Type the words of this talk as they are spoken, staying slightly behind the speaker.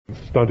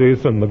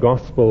Studies in the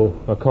Gospel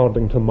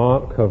according to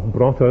Mark have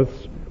brought us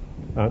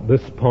at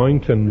this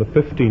point in the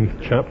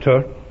 15th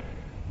chapter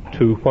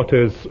to what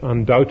is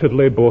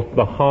undoubtedly both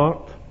the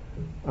heart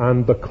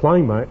and the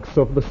climax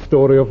of the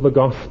story of the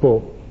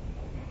Gospel.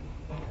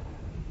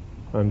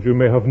 And you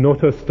may have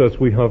noticed as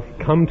we have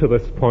come to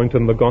this point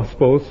in the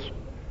Gospels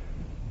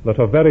that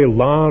a very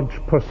large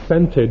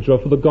percentage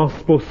of the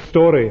Gospel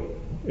story,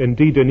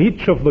 indeed in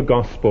each of the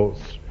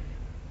Gospels,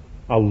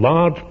 a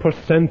large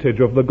percentage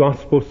of the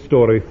Gospel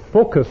story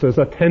focuses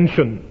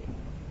attention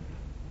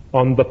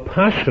on the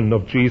passion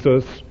of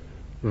Jesus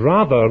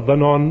rather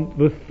than on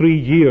the 3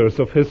 years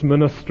of his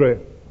ministry.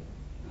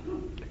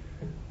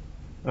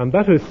 And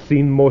that is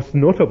seen most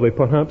notably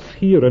perhaps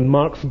here in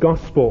Mark's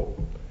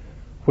Gospel,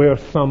 where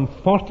some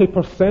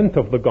 40%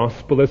 of the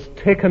Gospel is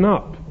taken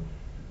up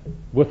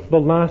with the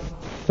last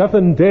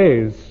 7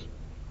 days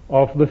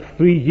of the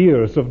 3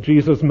 years of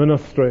Jesus'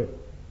 ministry.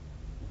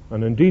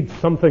 And indeed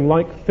something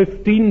like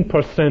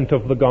 15%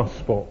 of the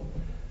Gospel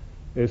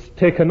is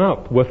taken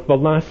up with the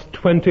last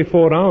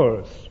 24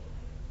 hours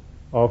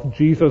of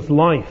Jesus'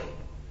 life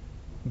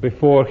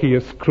before he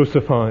is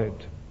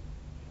crucified.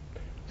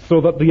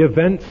 So that the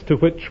events to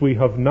which we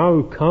have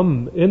now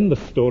come in the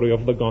story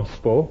of the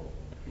Gospel,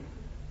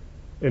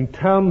 in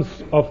terms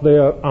of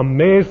their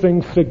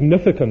amazing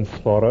significance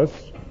for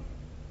us,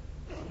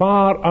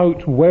 far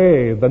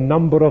outweigh the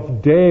number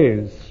of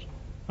days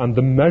and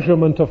the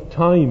measurement of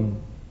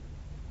time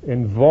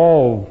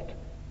involved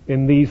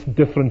in these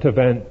different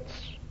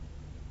events.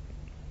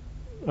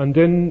 And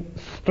in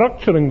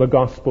structuring the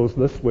Gospels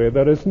this way,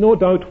 there is no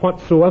doubt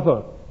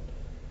whatsoever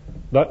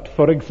that,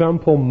 for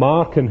example,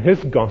 Mark in his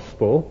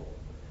Gospel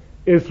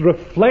is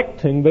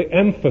reflecting the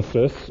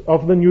emphasis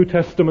of the New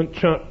Testament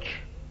church.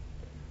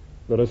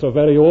 There is a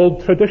very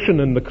old tradition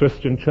in the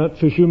Christian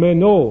church, as you may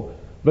know,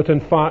 that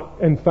in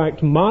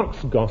fact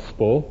Mark's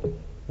Gospel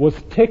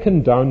was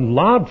taken down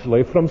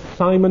largely from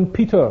Simon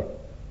Peter,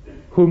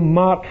 whom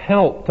Mark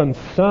helped and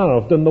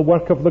served in the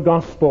work of the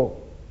Gospel.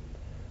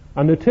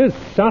 And it is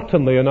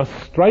certainly in a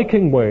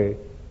striking way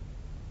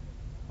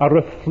a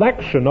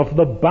reflection of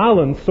the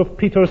balance of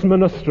Peter's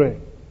ministry,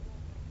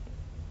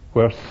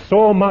 where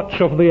so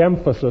much of the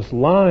emphasis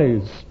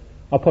lies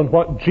upon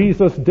what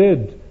Jesus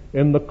did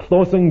in the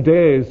closing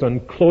days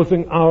and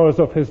closing hours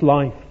of his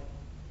life.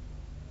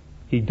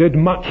 He did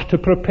much to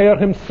prepare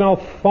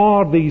himself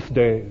for these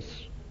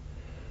days,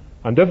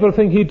 and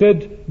everything he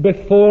did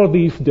before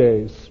these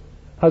days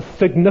has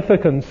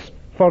significance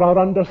for our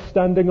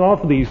understanding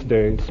of these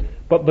days.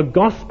 But the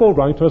Gospel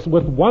writers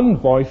with one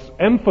voice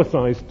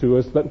emphasize to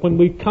us that when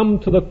we come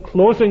to the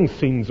closing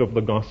scenes of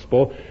the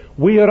Gospel,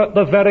 we are at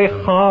the very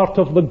heart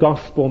of the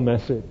Gospel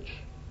message.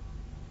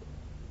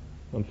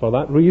 And for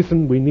that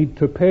reason we need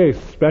to pay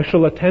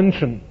special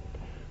attention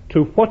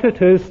to what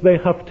it is they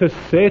have to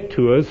say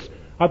to us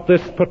at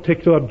this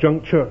particular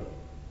juncture.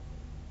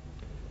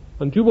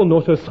 And you will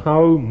notice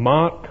how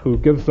Mark, who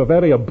gives a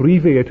very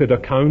abbreviated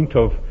account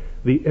of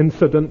the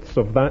incidents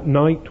of that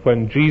night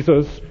when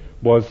Jesus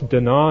was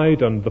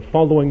denied and the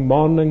following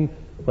morning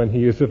when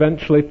he is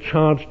eventually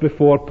charged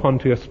before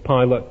Pontius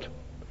Pilate.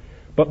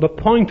 But the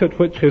point at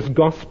which his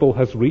gospel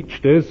has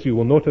reached is, you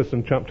will notice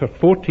in chapter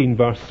 14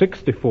 verse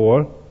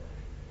 64,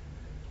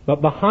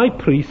 that the high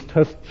priest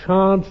has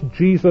charged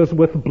Jesus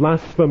with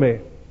blasphemy.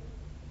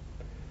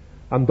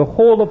 And the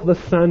whole of the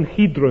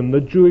Sanhedrin,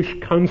 the Jewish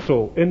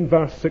council, in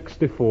verse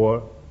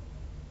 64,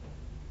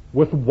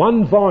 with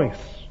one voice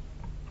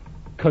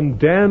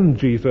condemned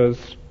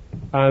Jesus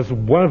as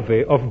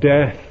worthy of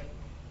death.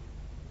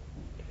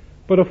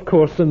 But of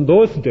course, in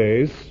those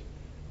days,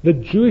 the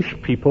Jewish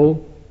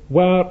people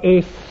were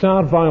a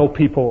servile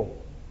people.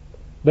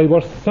 They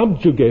were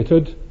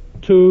subjugated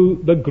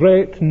to the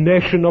great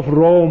nation of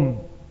Rome.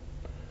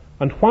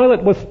 And while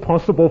it was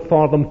possible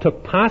for them to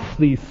pass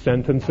these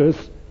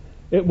sentences,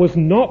 it was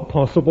not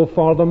possible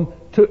for them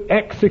to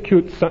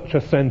execute such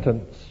a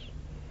sentence.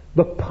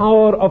 The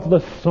power of the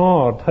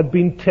sword had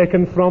been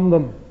taken from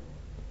them.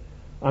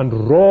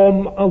 And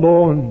Rome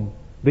alone,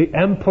 the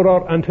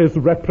emperor and his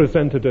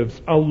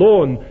representatives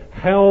alone,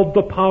 held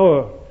the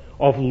power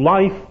of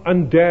life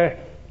and death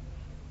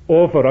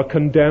over a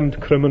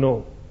condemned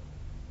criminal.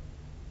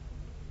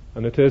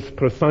 And it is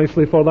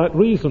precisely for that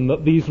reason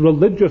that these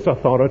religious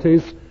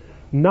authorities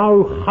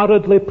now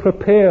hurriedly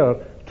prepare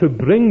to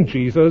bring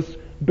Jesus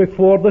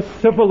before the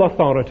civil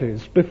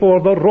authorities,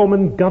 before the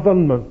Roman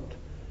government,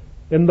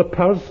 in the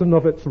person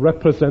of its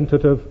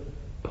representative,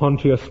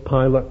 Pontius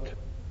Pilate.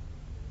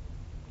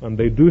 And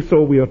they do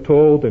so, we are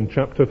told, in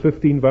chapter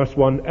 15, verse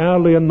 1,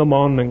 early in the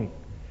morning.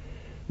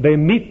 They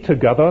meet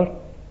together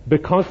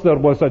because there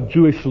was a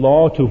Jewish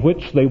law to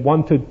which they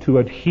wanted to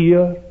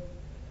adhere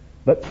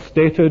that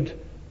stated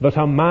that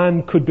a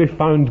man could be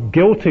found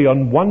guilty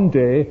on one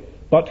day,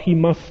 but he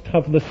must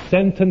have the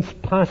sentence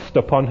passed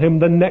upon him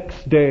the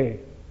next day.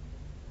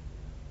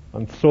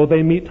 And so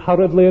they meet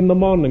hurriedly in the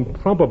morning,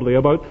 probably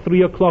about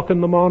 3 o'clock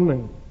in the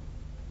morning.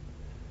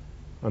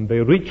 And they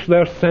reach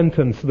their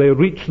sentence, they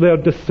reach their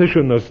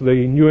decision, as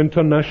the New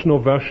International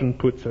Version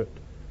puts it.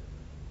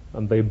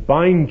 And they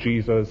bind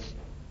Jesus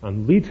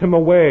and lead him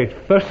away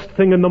first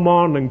thing in the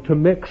morning to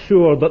make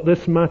sure that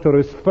this matter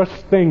is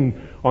first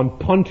thing on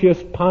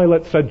Pontius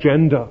Pilate's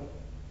agenda,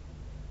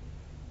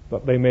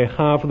 that they may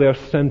have their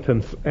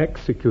sentence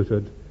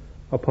executed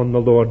upon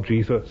the Lord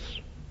Jesus.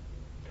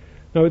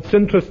 Now it's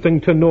interesting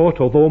to note,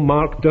 although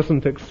Mark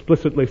doesn't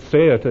explicitly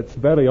say it, it's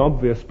very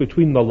obvious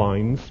between the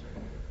lines,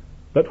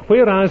 that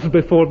whereas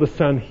before the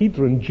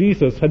Sanhedrin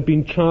Jesus had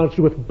been charged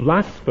with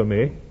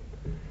blasphemy,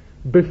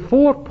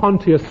 before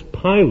Pontius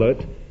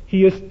Pilate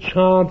he is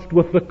charged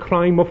with the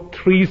crime of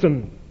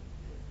treason.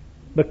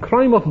 The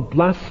crime of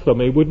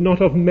blasphemy would not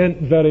have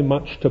meant very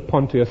much to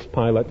Pontius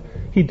Pilate.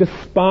 He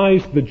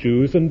despised the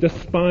Jews and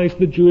despised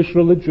the Jewish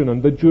religion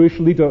and the Jewish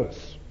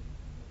leaders.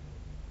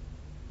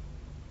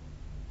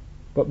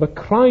 But the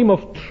crime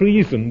of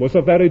treason was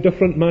a very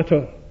different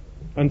matter.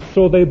 And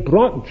so they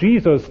brought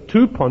Jesus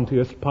to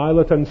Pontius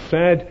Pilate and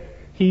said,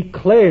 he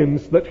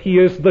claims that he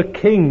is the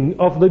king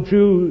of the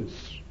Jews.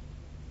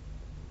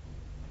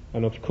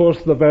 And of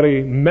course the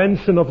very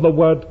mention of the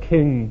word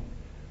king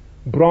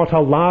brought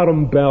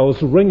alarm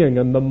bells ringing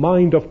in the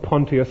mind of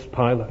Pontius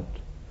Pilate.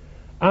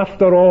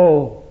 After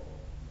all,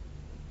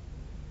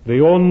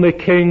 the only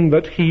king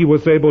that he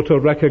was able to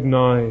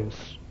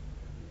recognize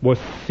was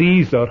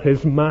Caesar,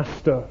 his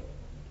master.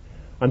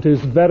 And his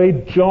very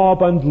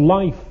job and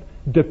life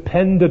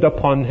depended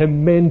upon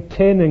him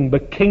maintaining the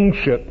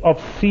kingship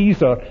of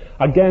Caesar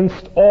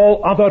against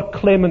all other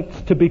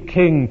claimants to be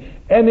king,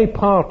 any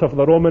part of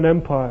the Roman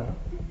Empire.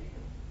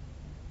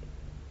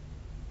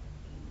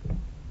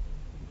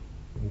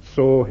 And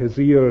so his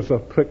ears are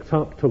pricked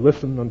up to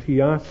listen, and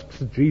he asks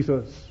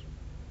Jesus,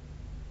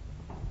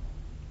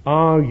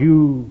 are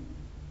you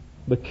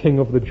the King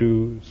of the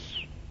Jews?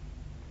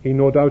 He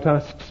no doubt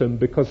asks him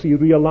because he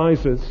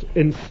realizes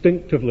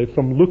instinctively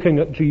from looking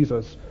at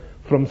Jesus,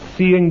 from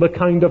seeing the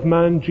kind of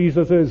man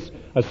Jesus is,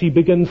 as he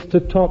begins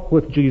to talk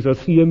with Jesus,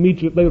 he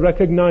immediately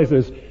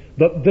recognizes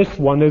that this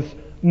one is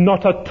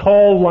not at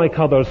all like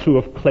others who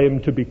have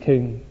claimed to be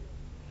king.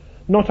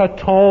 Not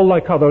at all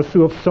like others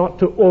who have sought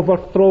to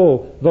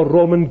overthrow the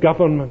Roman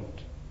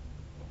government.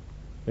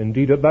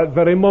 Indeed, at that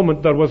very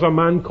moment there was a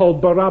man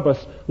called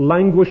Barabbas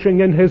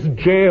languishing in his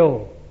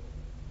jail,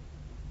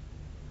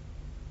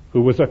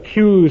 who was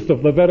accused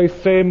of the very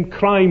same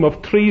crime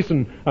of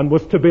treason and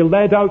was to be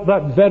led out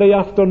that very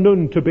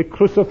afternoon to be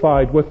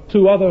crucified with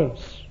two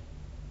others.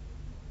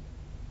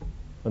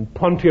 And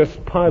Pontius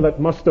Pilate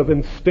must have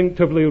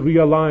instinctively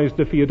realized,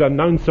 if he had an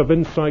ounce of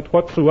insight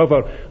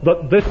whatsoever,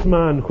 that this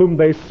man whom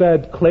they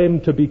said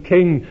claimed to be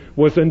king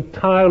was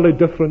entirely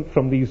different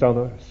from these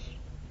others.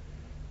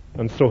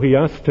 And so he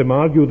asked him,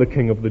 are you the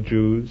King of the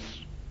Jews?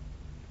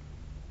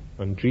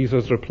 And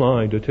Jesus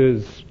replied, it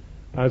is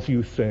as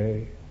you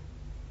say.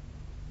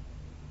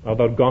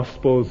 Other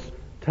Gospels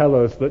tell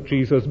us that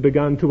Jesus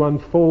began to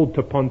unfold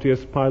to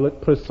Pontius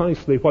Pilate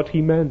precisely what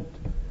he meant.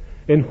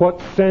 In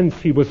what sense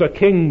he was a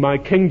king. My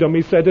kingdom,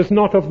 he said, is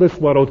not of this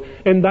world.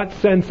 In that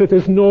sense it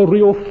is no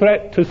real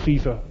threat to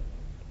Caesar.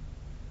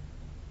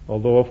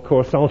 Although, of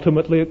course,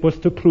 ultimately it was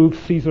to prove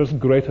Caesar's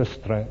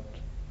greatest threat.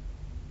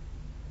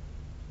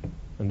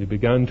 And he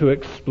began to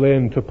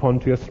explain to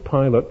Pontius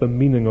Pilate the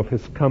meaning of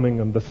his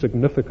coming and the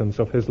significance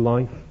of his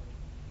life.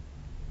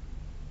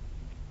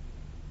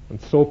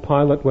 And so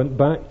Pilate went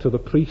back to the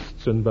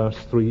priests in verse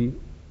 3.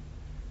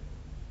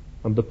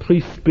 And the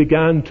priests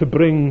began to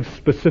bring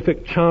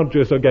specific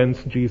charges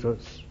against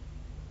Jesus.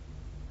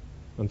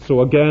 And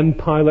so again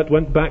Pilate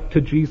went back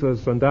to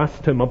Jesus and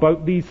asked him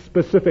about these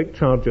specific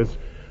charges.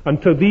 And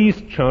to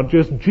these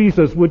charges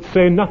Jesus would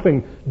say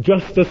nothing,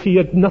 just as he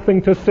had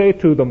nothing to say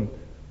to them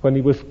when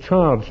he was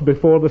charged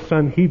before the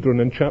Sanhedrin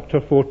in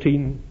chapter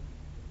 14.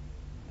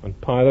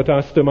 And Pilate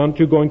asked him, aren't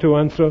you going to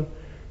answer?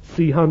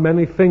 See how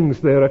many things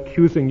they're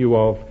accusing you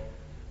of.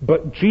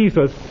 But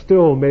Jesus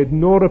still made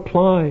no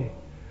reply.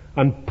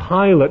 And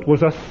Pilate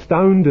was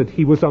astounded.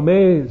 He was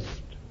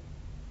amazed.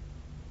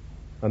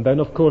 And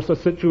then, of course, a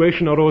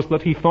situation arose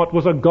that he thought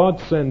was a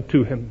godsend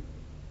to him.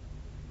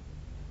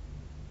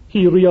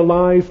 He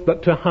realized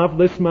that to have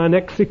this man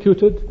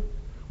executed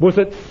was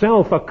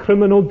itself a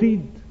criminal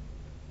deed.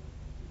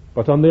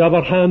 But on the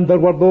other hand, there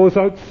were those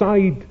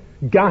outside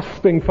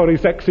gasping for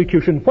his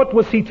execution. What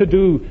was he to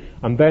do?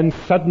 And then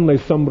suddenly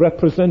some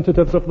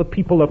representatives of the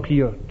people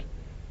appeared.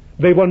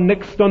 They were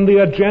next on the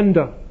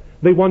agenda.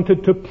 They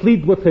wanted to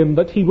plead with him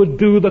that he would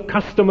do the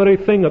customary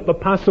thing at the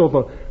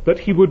Passover, that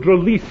he would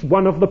release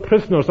one of the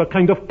prisoners, a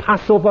kind of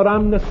Passover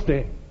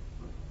amnesty.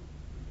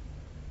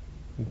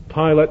 And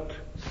Pilate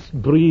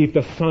breathed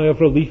a sigh of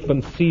relief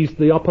and seized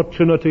the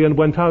opportunity and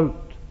went out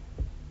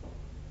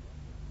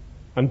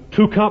and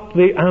took up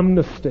the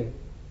amnesty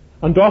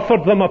and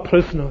offered them a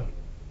prisoner.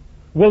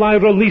 Will I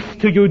release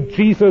to you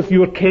Jesus,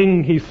 your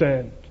king, he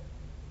said.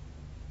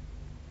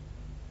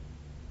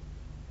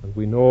 And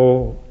we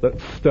know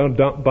that stirred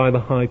up by the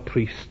high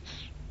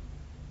priests,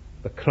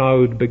 the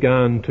crowd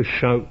began to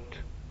shout,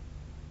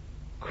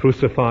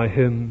 crucify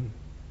him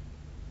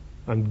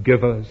and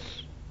give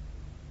us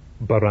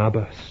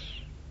Barabbas.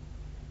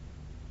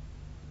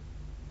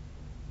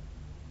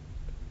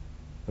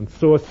 And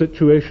so a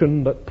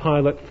situation that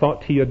Pilate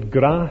thought he had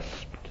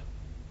grasped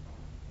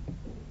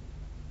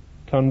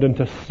turned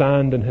into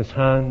sand in his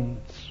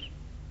hands.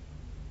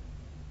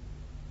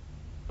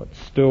 But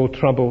still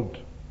troubled,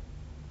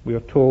 we are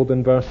told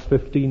in verse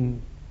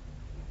 15,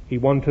 he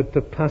wanted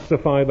to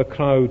pacify the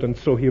crowd, and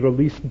so he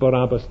released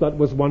Barabbas. That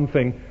was one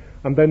thing.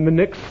 And then the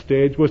next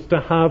stage was to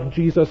have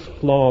Jesus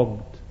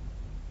flogged.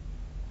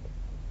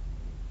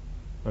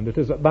 And it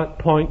is at that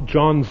point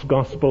John's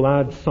Gospel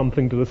adds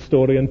something to the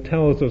story and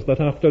tells us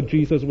that after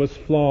Jesus was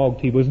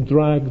flogged, he was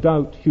dragged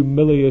out,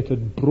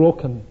 humiliated,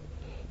 broken.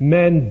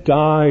 Men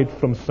died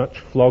from such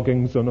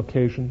floggings on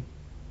occasion.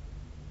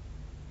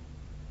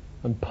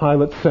 And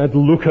Pilate said,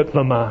 "Look at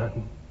the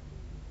man.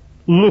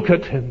 Look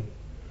at him.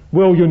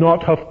 Will you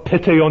not have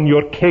pity on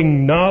your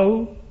king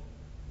now?"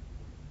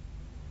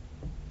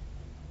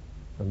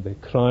 And they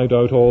cried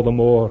out all the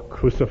more,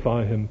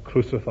 "Crucify him,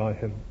 crucify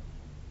him."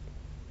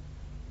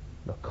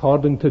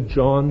 According to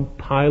John,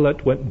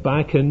 Pilate went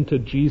back into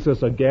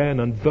Jesus again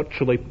and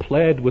virtually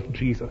pled with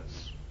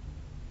Jesus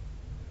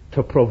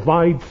to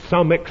provide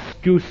some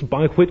excuse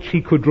by which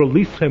he could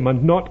release him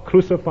and not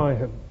crucify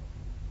him.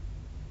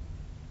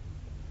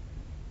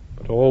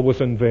 But all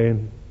was in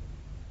vain.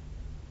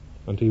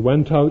 And he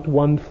went out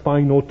one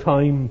final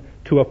time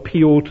to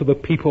appeal to the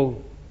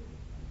people.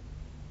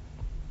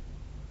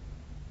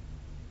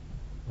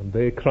 And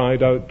they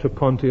cried out to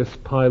Pontius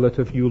Pilate,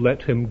 "If you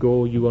let him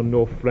go, you are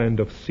no friend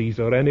of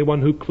Caesar.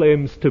 Anyone who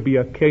claims to be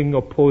a king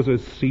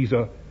opposes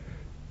Caesar."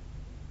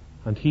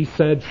 And he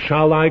said,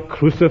 "Shall I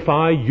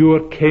crucify your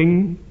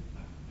king?"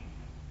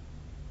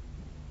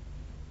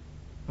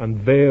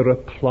 And they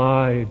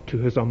replied to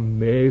his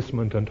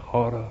amazement and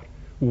horror,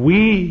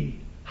 "We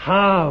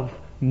have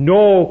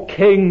no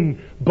king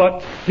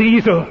but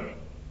Caesar."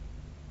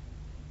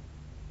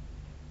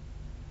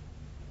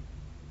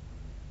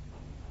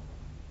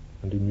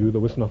 And he knew there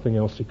was nothing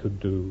else he could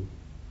do.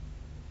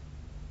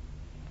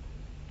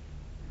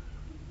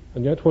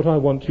 And yet what I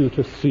want you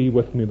to see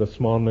with me this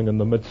morning in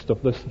the midst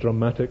of this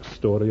dramatic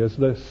story is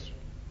this: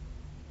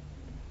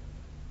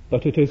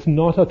 that it is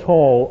not at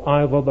all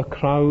either the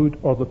crowd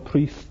or the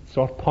priests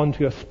or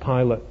Pontius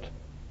Pilate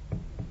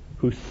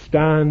who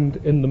stand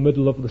in the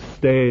middle of the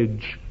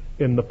stage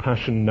in the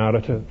Passion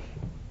narrative.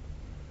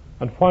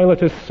 And while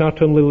it is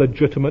certainly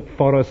legitimate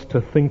for us to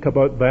think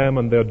about them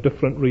and their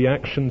different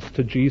reactions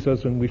to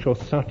Jesus, and we shall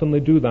certainly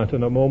do that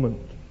in a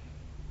moment,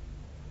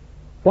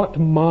 what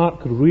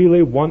Mark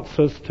really wants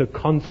us to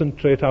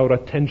concentrate our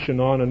attention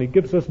on, and he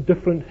gives us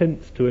different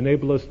hints to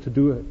enable us to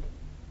do it,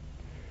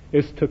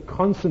 is to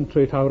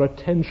concentrate our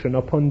attention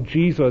upon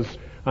Jesus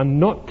and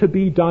not to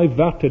be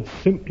diverted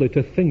simply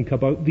to think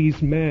about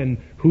these men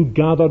who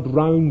gathered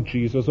round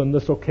Jesus on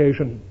this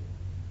occasion.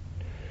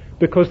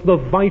 Because the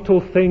vital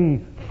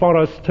thing for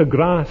us to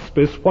grasp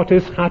is what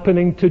is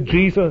happening to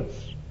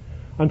Jesus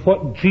and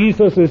what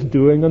Jesus is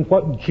doing and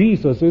what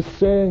Jesus is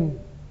saying.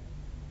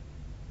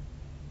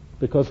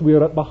 Because we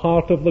are at the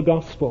heart of the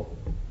gospel.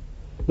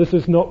 This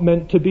is not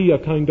meant to be a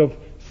kind of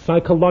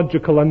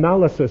psychological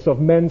analysis of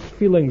men's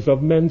feelings,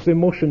 of men's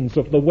emotions,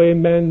 of the way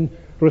men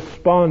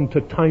respond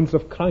to times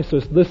of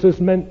crisis. This is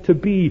meant to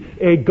be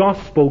a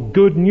gospel,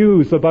 good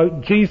news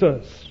about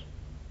Jesus.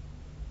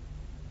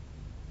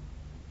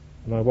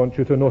 And I want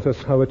you to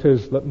notice how it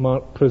is that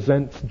Mark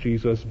presents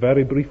Jesus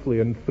very briefly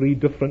in three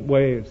different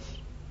ways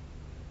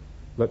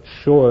that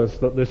show us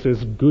that this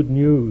is good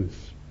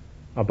news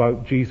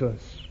about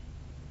Jesus.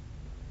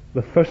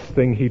 The first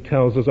thing he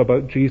tells us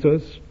about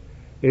Jesus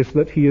is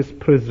that he is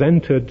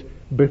presented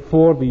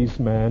before these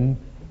men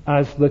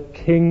as the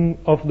King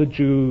of the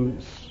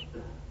Jews.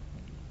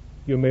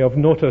 You may have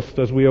noticed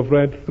as we have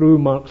read through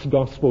Mark's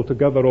Gospel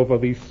together over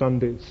these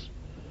Sundays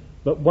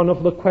that one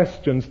of the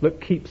questions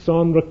that keeps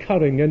on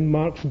recurring in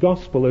Mark's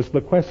Gospel is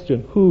the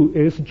question, who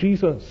is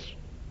Jesus?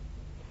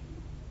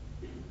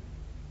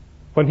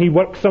 When he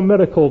works a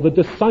miracle, the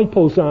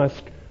disciples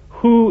ask,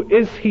 who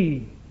is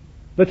he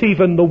that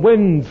even the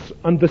winds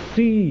and the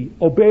sea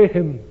obey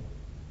him?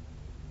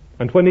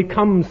 And when he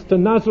comes to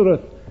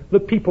Nazareth,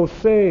 the people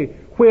say,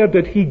 where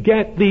did he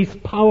get these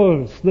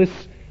powers,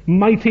 this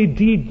mighty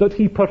deed that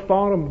he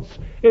performs?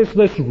 Is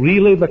this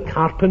really the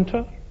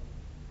carpenter?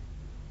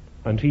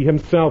 And he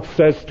himself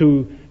says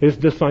to his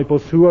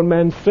disciples, who are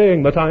men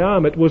saying that I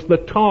am? It was the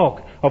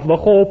talk of the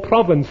whole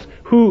province.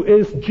 Who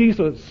is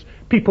Jesus?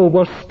 People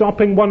were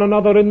stopping one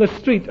another in the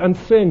street and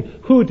saying,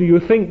 who do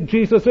you think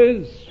Jesus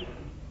is?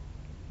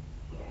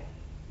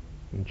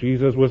 And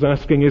Jesus was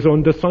asking his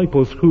own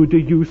disciples, who do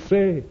you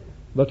say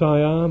that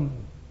I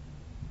am?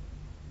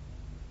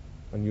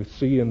 And you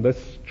see in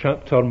this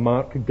chapter,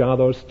 Mark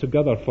gathers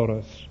together for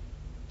us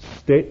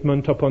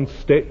statement upon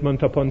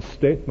statement upon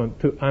statement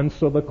to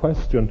answer the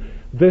question.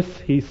 This,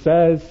 he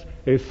says,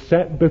 is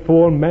set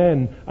before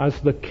men as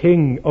the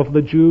King of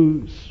the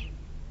Jews.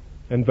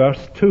 In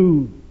verse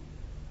 2,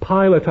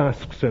 Pilate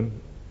asks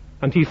him,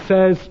 and he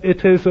says,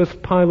 it is as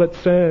Pilate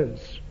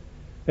says.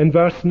 In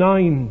verse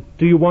 9,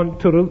 do you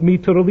want me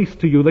to release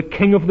to you the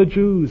King of the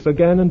Jews?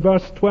 Again in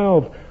verse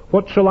 12,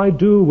 what shall I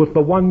do with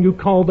the one you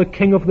call the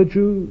King of the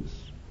Jews?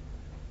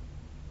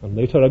 And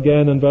later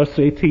again in verse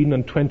 18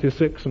 and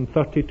 26 and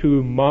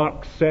 32,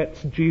 Mark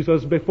sets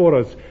Jesus before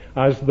us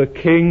as the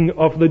King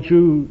of the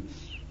Jews,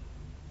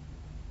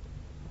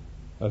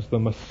 as the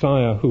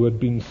Messiah who had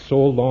been so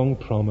long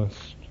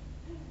promised.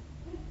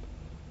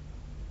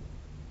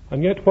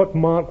 And yet what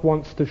Mark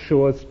wants to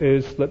show us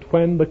is that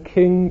when the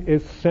King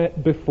is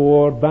set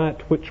before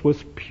that which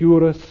was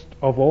purest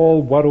of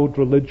all world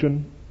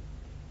religion,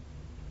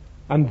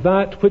 and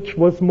that which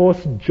was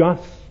most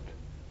just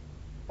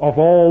of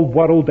all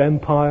world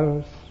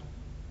empires,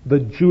 the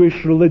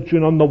Jewish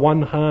religion on the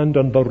one hand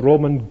and the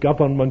Roman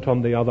government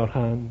on the other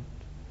hand,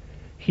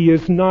 he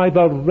is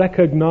neither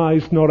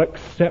recognized nor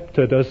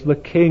accepted as the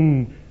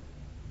King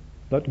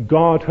that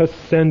God has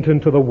sent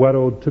into the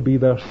world to be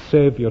their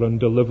Savior and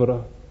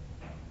Deliverer.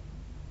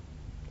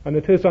 And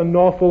it is an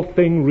awful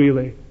thing,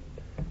 really,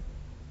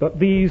 that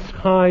these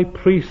high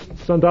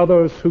priests and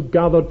others who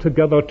gathered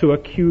together to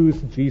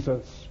accuse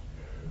Jesus,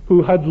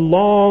 who had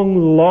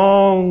long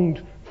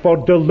longed for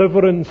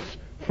deliverance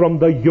from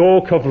the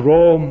yoke of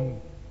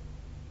Rome,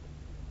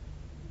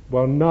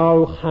 were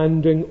now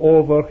handing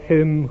over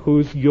him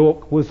whose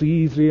yoke was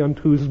easy and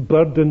whose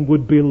burden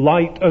would be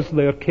light as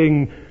their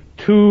king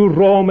to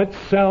Rome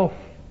itself,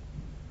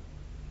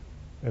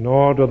 in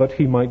order that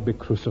he might be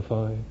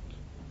crucified.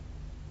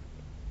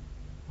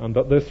 And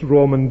that this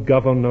Roman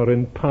governor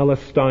in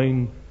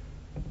Palestine,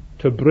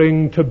 to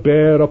bring to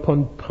bear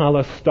upon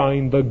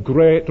Palestine the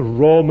great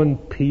Roman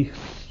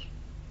peace,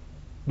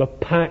 the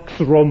Pax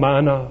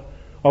Romana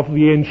of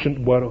the ancient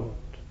world,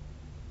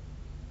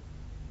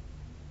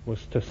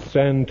 was to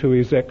send to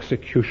his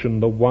execution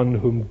the one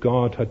whom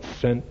God had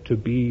sent to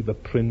be the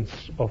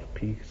Prince of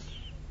Peace.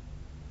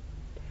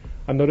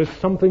 And there is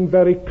something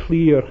very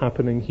clear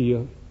happening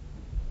here.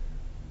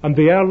 And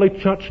the early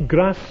church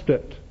grasped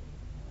it.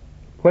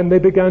 When they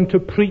began to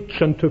preach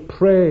and to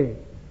pray,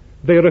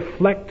 they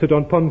reflected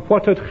upon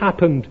what had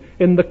happened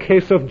in the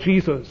case of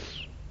Jesus.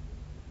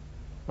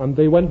 And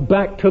they went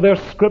back to their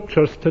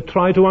scriptures to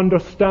try to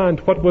understand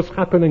what was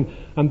happening.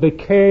 And they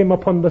came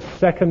upon the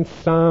second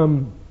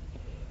psalm.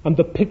 And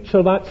the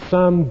picture that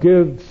psalm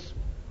gives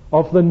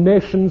of the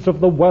nations of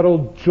the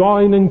world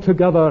joining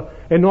together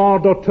in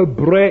order to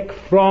break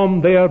from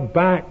their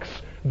backs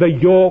the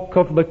yoke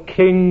of the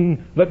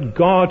king that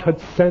God had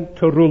sent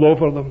to rule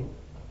over them.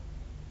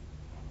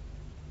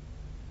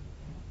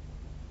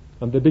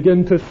 And they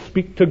begin to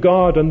speak to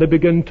God, and they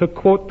begin to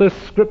quote this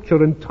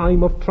scripture in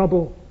time of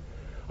trouble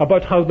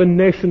about how the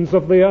nations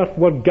of the earth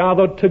were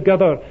gathered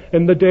together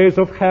in the days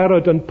of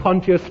Herod and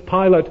Pontius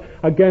Pilate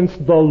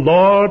against the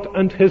Lord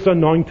and his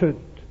anointed.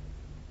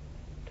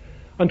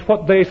 And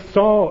what they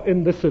saw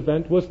in this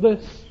event was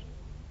this.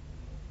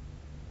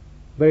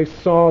 They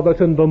saw that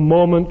in the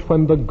moment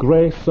when the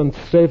grace and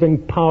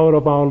saving power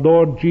of our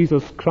Lord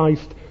Jesus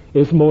Christ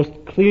is most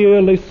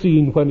clearly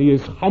seen, when he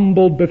is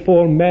humbled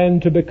before men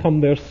to become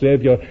their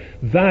Savior,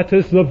 that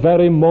is the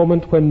very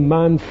moment when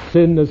man's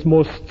sin is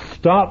most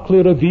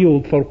starkly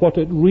revealed for what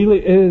it really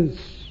is.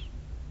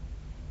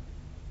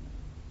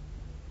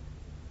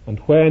 And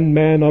when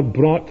men are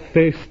brought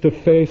face to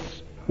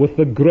face with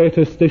the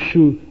greatest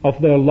issue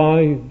of their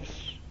lives,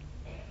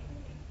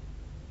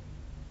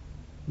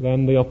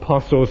 then the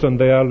apostles and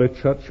the early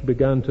church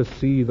began to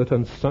see that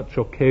on such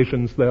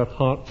occasions their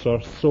hearts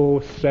are so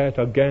set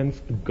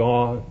against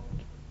God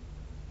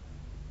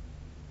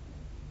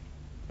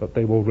that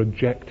they will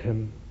reject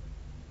him.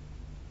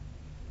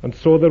 And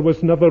so there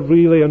was never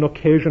really an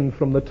occasion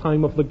from the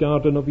time of the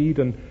Garden of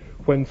Eden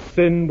when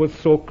sin was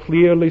so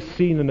clearly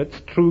seen in its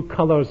true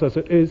colors as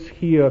it is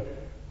here.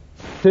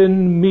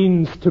 Sin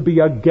means to be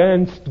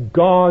against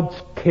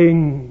God's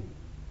king.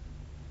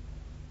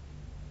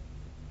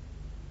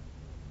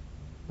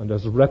 And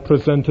as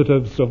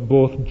representatives of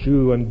both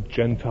Jew and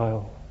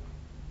Gentile,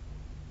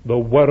 the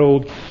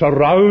world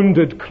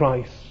surrounded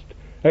Christ,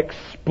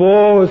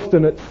 exposed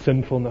in its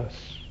sinfulness,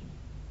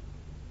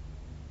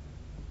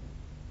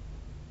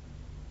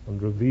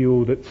 and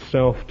revealed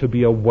itself to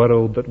be a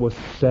world that was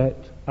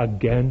set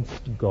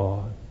against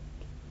God.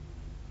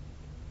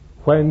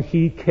 When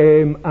he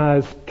came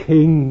as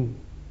king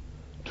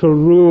to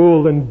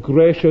rule in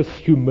gracious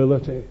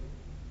humility,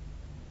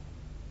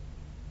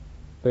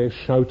 they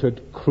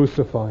shouted,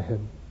 "Crucify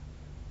him,"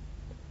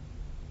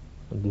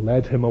 and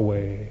led him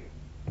away.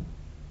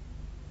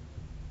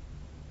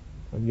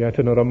 And yet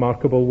in a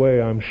remarkable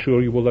way, I'm sure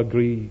you will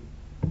agree,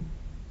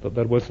 that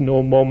there was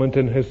no moment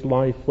in his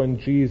life when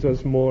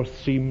Jesus more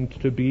seemed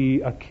to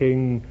be a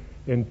king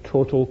in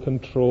total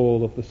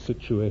control of the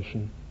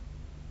situation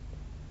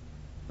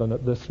than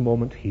at this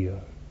moment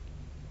here.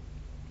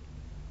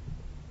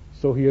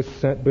 So he is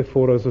set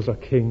before us as a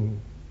king.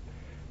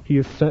 He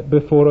is set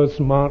before us,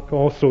 Mark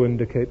also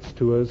indicates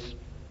to us,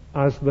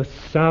 as the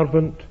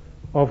servant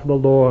of the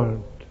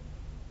Lord.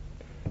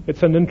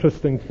 It's an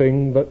interesting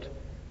thing that,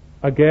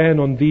 again,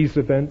 on these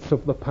events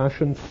of the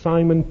Passion,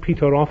 Simon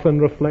Peter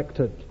often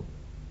reflected.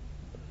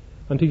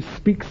 And he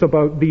speaks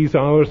about these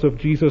hours of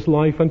Jesus'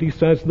 life, and he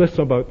says this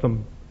about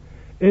them.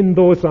 In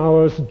those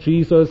hours,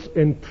 Jesus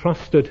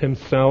entrusted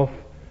himself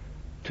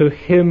to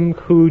him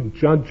who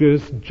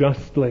judges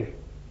justly.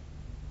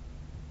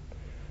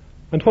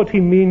 And what he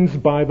means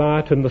by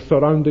that in the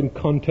surrounding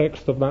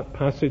context of that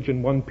passage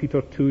in 1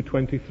 Peter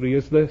 2:23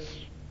 is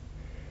this.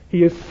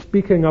 He is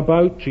speaking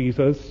about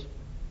Jesus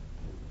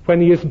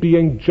when he is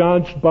being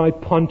judged by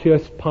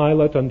Pontius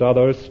Pilate and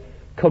others,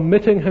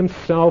 committing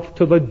himself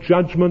to the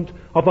judgment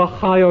of a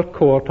higher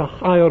court, a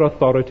higher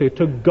authority,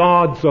 to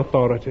God's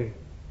authority.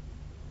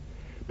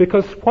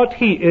 Because what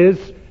he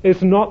is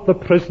not the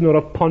prisoner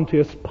of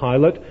Pontius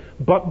Pilate,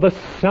 but the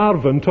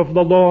servant of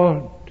the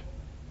Lord.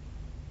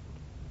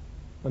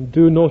 And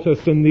do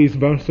notice in these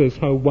verses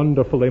how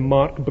wonderfully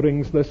Mark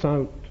brings this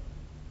out.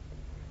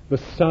 The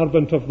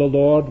servant of the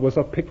Lord was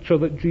a picture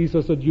that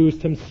Jesus had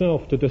used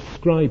himself to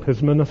describe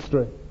his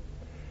ministry.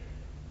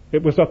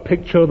 It was a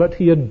picture that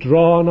he had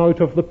drawn out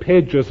of the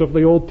pages of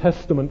the Old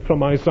Testament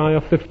from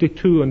Isaiah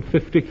 52 and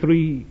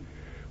 53,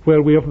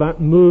 where we have that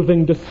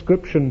moving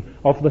description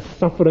of the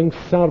suffering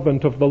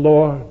servant of the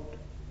Lord.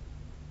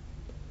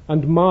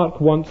 And Mark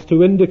wants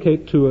to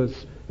indicate to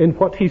us in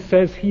what he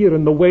says here,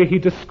 in the way he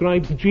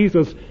describes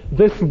Jesus,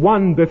 this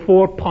one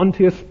before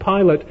Pontius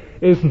Pilate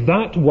is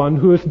that one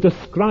who is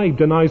described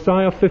in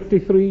Isaiah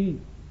 53.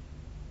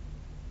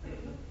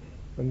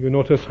 And you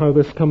notice how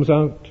this comes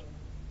out.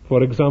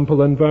 For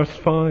example, in verse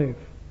 5,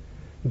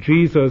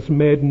 Jesus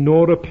made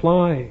no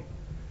reply,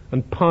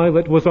 and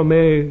Pilate was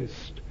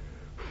amazed,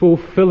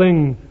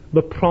 fulfilling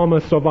the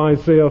promise of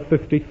Isaiah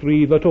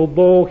 53, that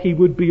although he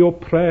would be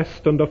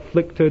oppressed and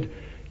afflicted,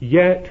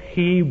 yet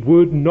he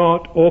would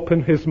not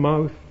open his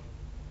mouth.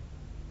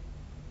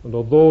 And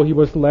although he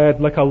was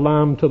led like a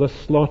lamb to the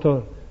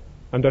slaughter,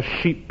 and a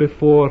sheep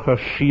before her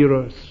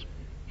shearers,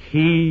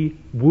 he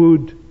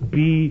would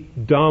be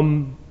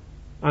dumb,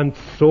 and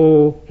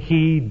so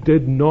he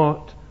did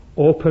not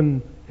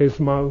open his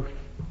mouth.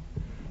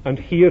 And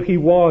here he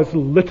was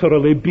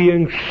literally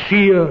being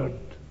sheared.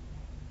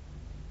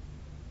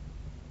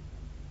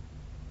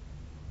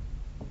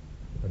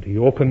 And he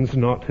opens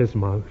not his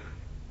mouth.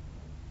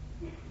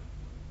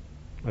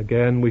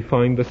 Again, we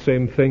find the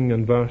same thing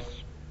in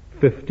verse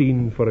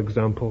 15, for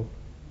example,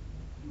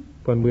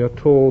 when we are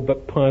told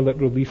that Pilate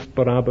released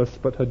Barabbas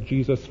but had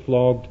Jesus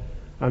flogged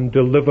and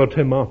delivered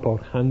him up or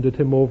handed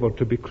him over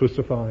to be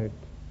crucified.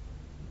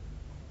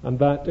 And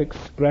that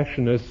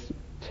expression is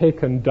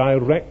taken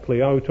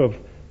directly out of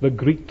the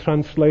Greek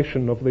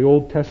translation of the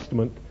Old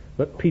Testament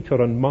that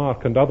Peter and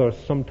Mark and others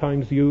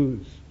sometimes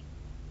use.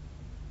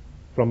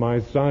 From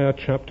Isaiah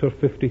chapter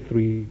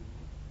 53.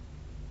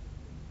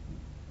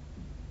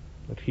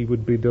 That he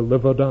would be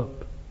delivered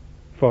up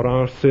for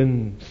our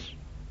sins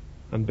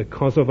and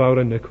because of our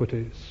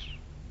iniquities.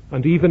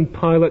 And even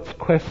Pilate's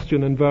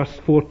question in verse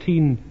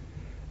 14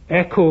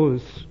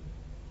 echoes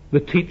the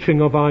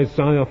teaching of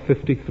Isaiah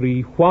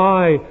 53.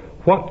 Why?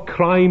 What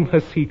crime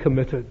has he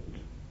committed?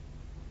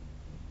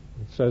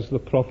 It says the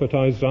prophet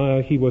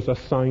Isaiah, he was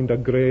assigned a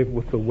grave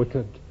with the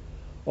wicked,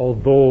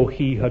 although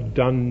he had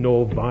done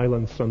no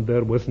violence and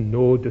there was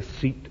no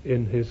deceit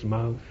in his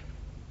mouth.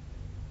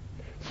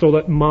 So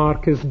that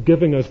Mark is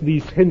giving us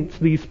these hints,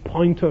 these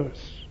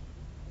pointers.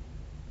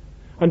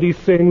 And he's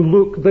saying,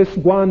 look, this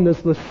one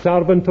is the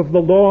servant of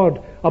the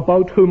Lord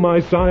about whom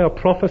Isaiah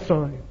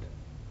prophesied.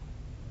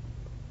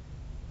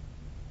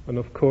 And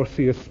of course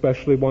he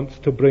especially wants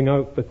to bring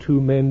out the two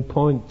main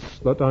points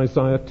that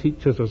Isaiah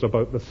teaches us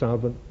about the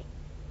servant.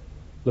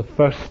 The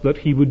first, that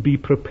he would be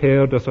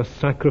prepared as a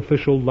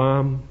sacrificial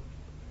lamb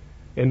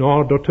in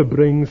order to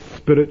bring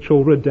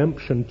spiritual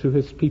redemption to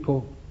his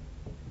people.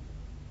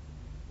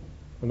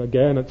 And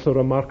again, it's a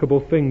remarkable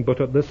thing, but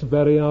at this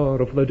very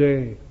hour of the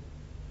day,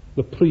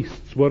 the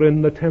priests were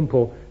in the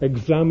temple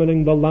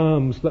examining the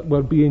lambs that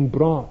were being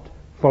brought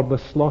for the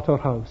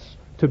slaughterhouse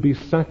to be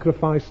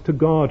sacrificed to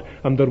God.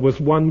 And there was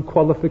one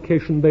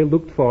qualification they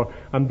looked for,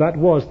 and that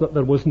was that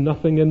there was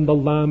nothing in the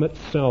lamb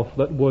itself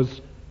that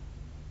was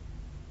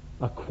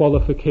a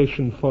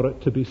qualification for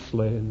it to be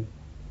slain.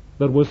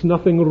 There was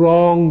nothing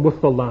wrong with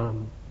the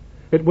lamb.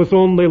 It was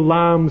only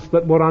lambs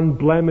that were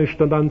unblemished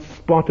and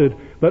unspotted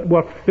that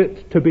were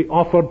fit to be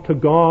offered to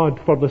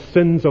God for the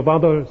sins of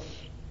others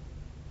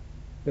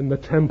in the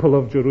temple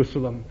of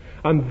Jerusalem.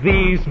 And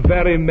these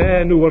very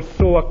men who were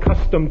so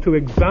accustomed to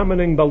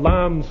examining the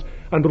lambs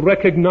and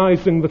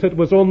recognizing that it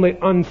was only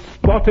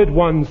unspotted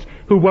ones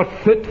who were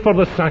fit for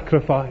the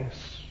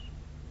sacrifice,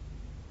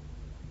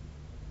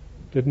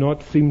 did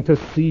not seem to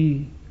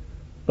see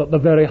that the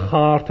very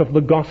heart of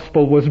the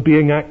gospel was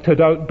being acted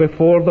out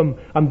before them,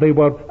 and they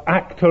were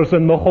actors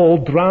in the whole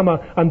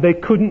drama, and they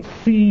couldn't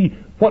see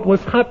what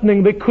was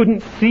happening. They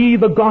couldn't see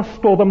the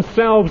gospel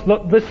themselves,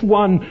 that this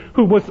one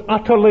who was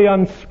utterly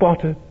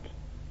unspotted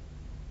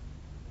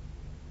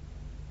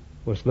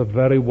was the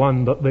very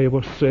one that they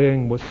were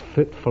saying was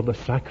fit for the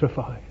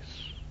sacrifice.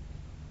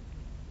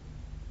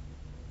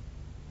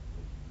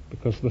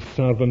 Because the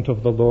servant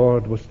of the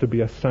Lord was to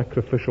be a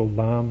sacrificial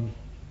lamb.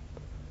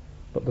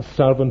 But the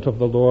servant of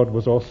the Lord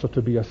was also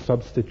to be a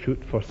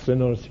substitute for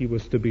sinners. He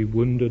was to be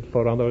wounded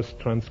for others'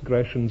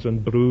 transgressions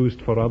and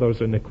bruised for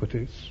others'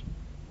 iniquities.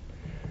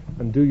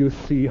 And do you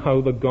see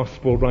how the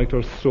gospel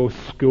writers so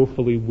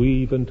skillfully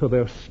weave into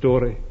their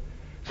story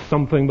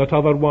something that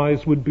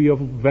otherwise would be of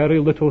very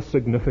little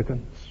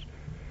significance?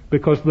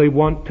 Because they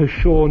want to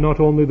show not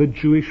only the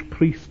Jewish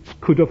priests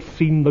could have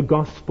seen the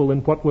gospel in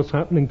what was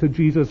happening to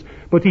Jesus,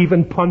 but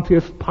even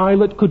Pontius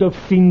Pilate could have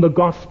seen the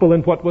gospel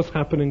in what was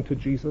happening to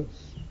Jesus.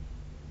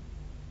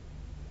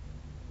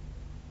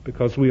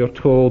 Because we are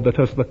told that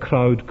as the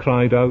crowd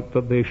cried out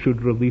that they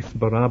should release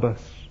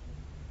Barabbas,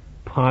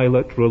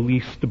 Pilate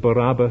released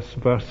Barabbas,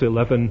 verse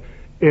 11,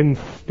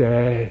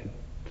 instead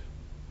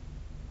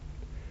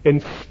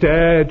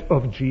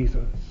of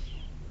Jesus.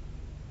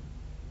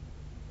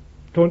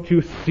 Don't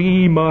you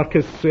see, Mark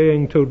is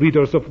saying to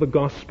readers of the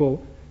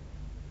gospel,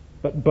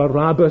 that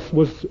Barabbas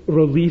was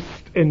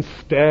released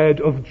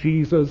instead of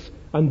Jesus,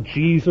 and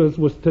Jesus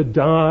was to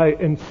die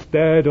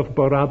instead of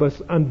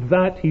Barabbas. And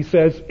that, he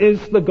says, is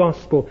the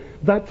gospel.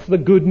 That's the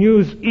good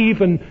news.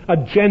 Even a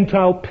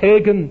Gentile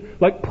pagan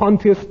like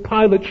Pontius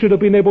Pilate should have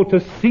been able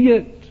to see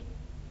it.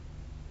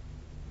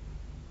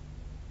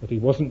 But he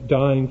wasn't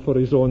dying for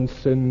his own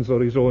sins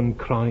or his own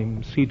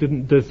crimes. He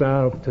didn't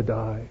deserve to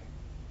die.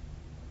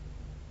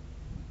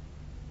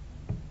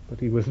 But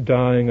he was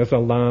dying as a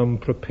lamb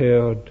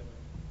prepared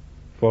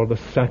for the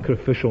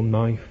sacrificial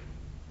knife,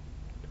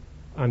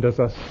 and as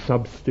a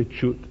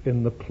substitute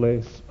in the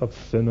place of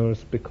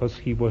sinners, because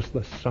he was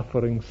the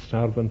suffering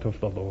servant of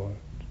the Lord.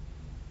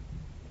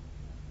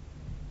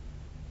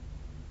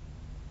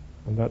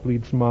 And that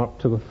leads Mark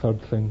to the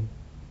third thing.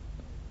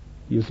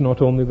 He is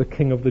not only the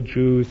King of the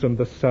Jews and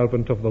the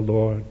servant of the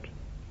Lord,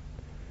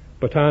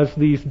 but as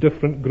these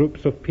different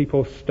groups of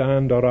people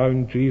stand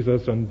around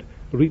Jesus and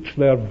reach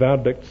their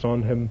verdicts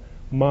on him,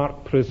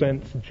 Mark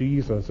presents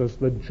Jesus as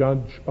the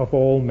judge of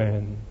all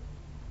men.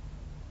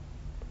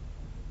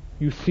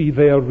 You see,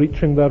 they are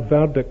reaching their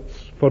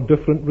verdicts for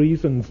different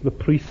reasons. The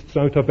priests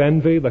out of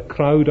envy, the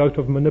crowd out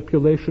of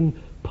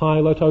manipulation,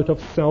 Pilate out of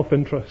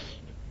self-interest.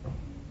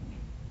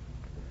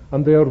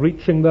 And they are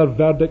reaching their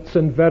verdicts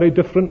in very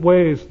different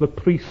ways. The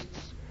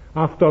priests,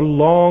 after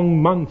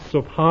long months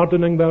of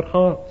hardening their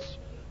hearts,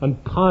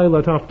 and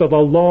Pilate after the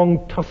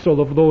long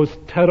tussle of those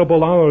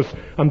terrible hours,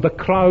 and the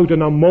crowd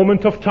in a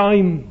moment of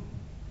time.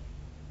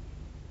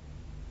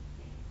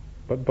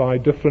 But by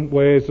different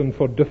ways and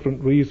for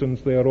different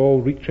reasons, they are all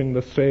reaching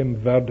the same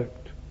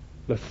verdict,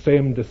 the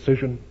same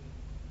decision.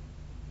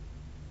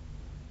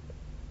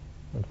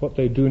 And what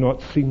they do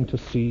not seem to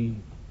see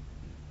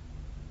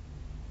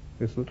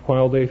is that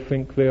while they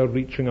think they are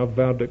reaching a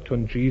verdict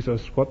on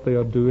Jesus, what they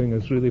are doing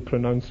is really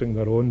pronouncing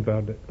their own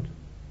verdict.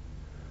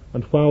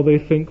 And while they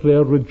think they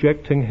are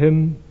rejecting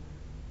him,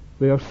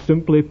 they are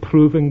simply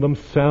proving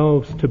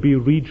themselves to be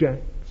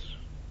rejects.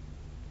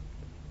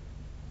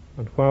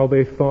 And while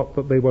they thought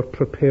that they were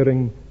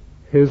preparing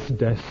his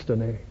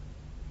destiny,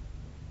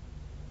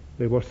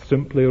 they were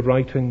simply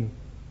writing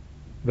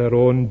their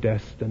own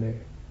destiny.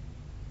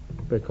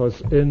 Because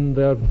in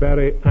their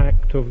very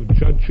act of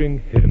judging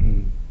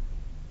him,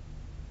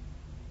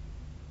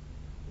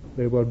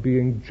 they were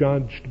being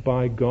judged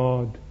by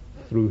God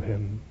through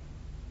him.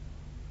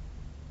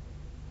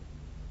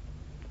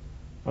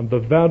 And the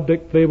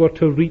verdict they were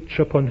to reach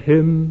upon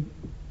him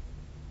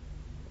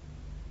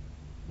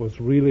was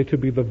really to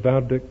be the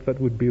verdict that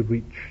would be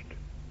reached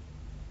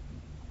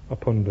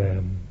upon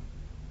them.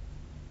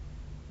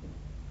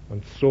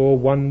 And so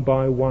one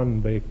by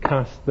one they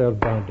cast their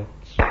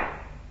verdicts.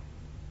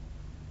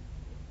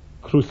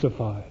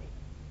 Crucify,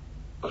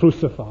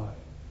 crucify.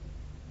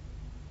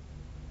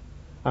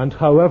 And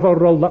however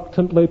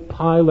reluctantly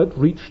Pilate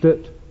reached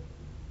it,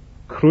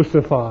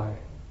 crucify.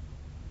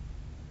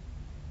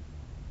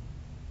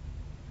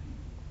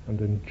 And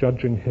in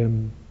judging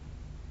him,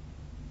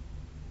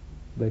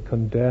 they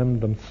condemned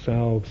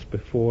themselves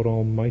before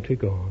Almighty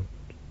God.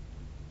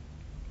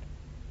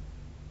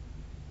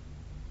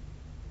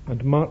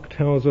 And Mark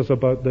tells us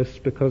about this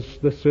because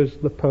this is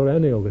the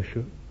perennial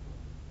issue.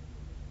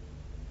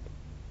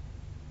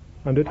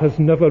 And it has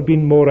never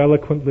been more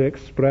eloquently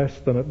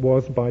expressed than it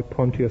was by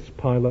Pontius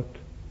Pilate.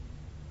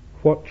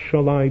 What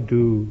shall I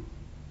do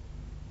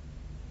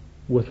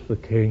with the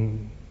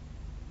king?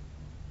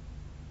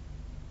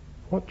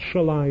 What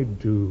shall I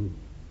do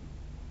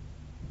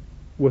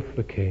with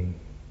the king?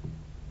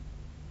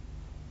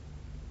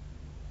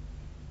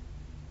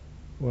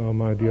 Well,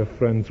 my dear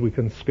friends, we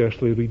can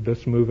scarcely read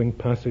this moving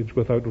passage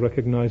without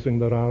recognizing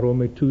there are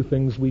only two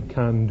things we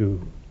can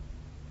do.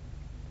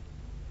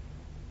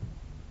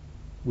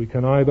 We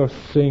can either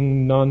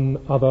sing none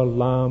other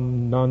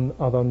Lamb, none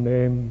other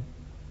name,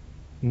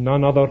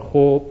 none other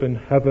hope in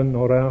heaven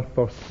or earth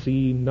or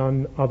sea,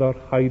 none other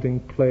hiding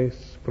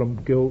place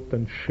from guilt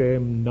and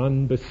shame,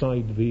 none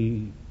beside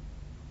thee.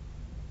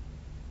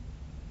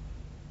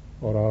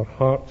 Or our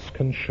hearts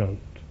can shout,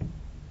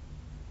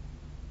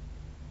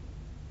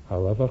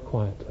 however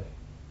quietly,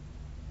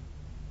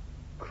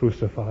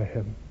 crucify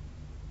him.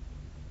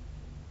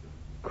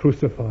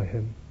 Crucify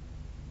him.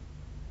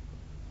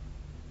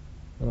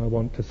 And I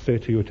want to say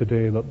to you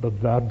today that the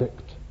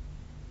verdict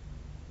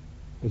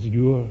is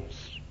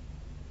yours.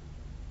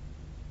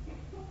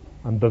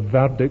 And the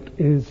verdict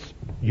is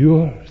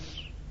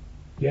yours.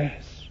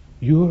 Yes,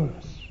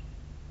 yours.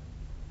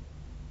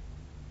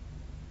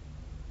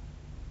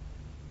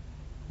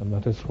 And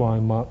that is why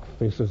Mark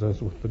faces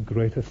us with the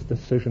greatest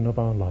decision of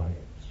our lives.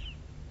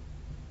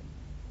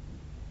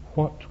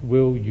 What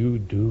will you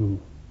do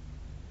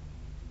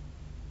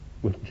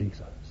with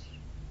Jesus?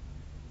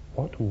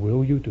 What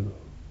will you do?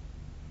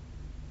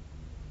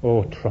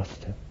 Oh,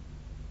 trust him.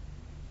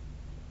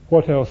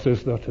 What else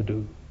is there to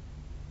do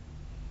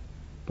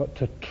but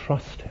to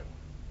trust him?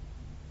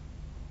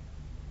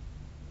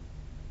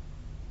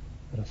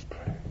 Let us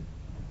pray.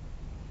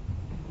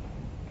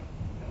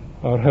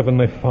 Our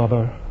Heavenly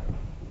Father,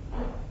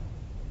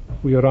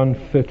 we are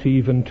unfit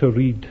even to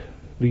read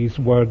these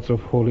words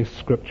of Holy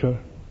Scripture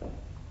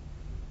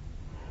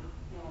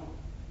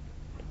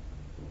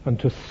and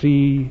to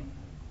see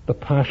the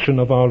passion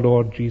of our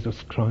Lord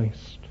Jesus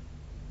Christ.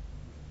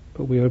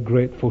 But we are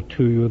grateful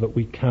to you that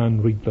we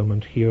can read them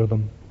and hear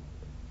them,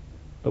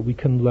 that we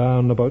can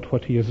learn about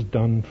what he has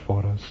done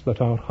for us,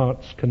 that our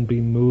hearts can be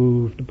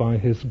moved by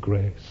his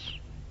grace.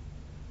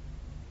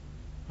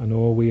 And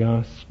oh, we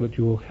ask that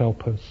you will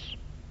help us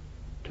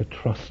to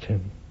trust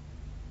him,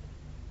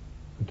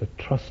 and to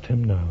trust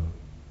him now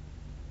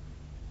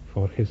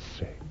for his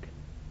sake.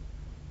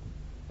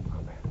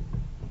 Amen.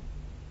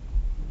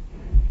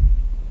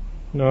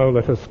 Now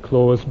let us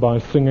close by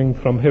singing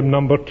from hymn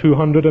number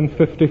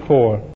 254.